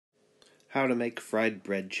How to make fried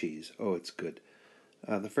bread cheese. Oh, it's good.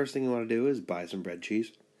 The first thing you want to do is buy some bread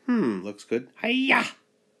cheese. Looks good. Hi-ya!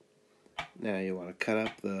 Now you want to cut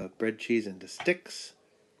up the bread cheese into sticks.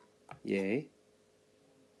 Yay.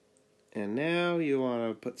 And now you want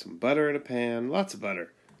to put some butter in a pan. Lots of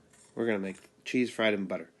butter. We're going to make cheese fried in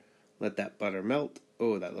butter. Let that butter melt.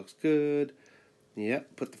 Oh, that looks good.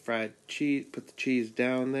 Yep, put the cheese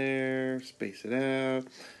down there. Space it out.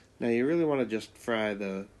 Now you really want to just fry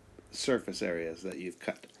the surface areas that you've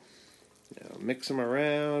cut. Now mix them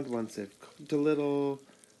around once they've cooked a little.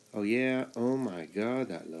 Oh yeah, oh my god,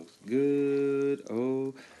 that looks good.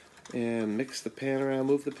 Oh, and mix the pan around,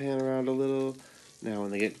 move the pan around a little. Now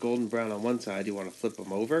when they get golden brown on one side, you want to flip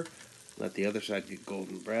them over. Let the other side get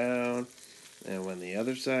golden brown. And when the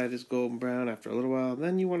other side is golden brown after a little while,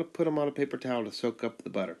 then you want to put them on a paper towel to soak up the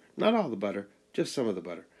butter. Not all the butter, just some of the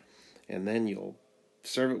butter. And then you'll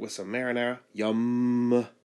serve it with some marinara. Yum!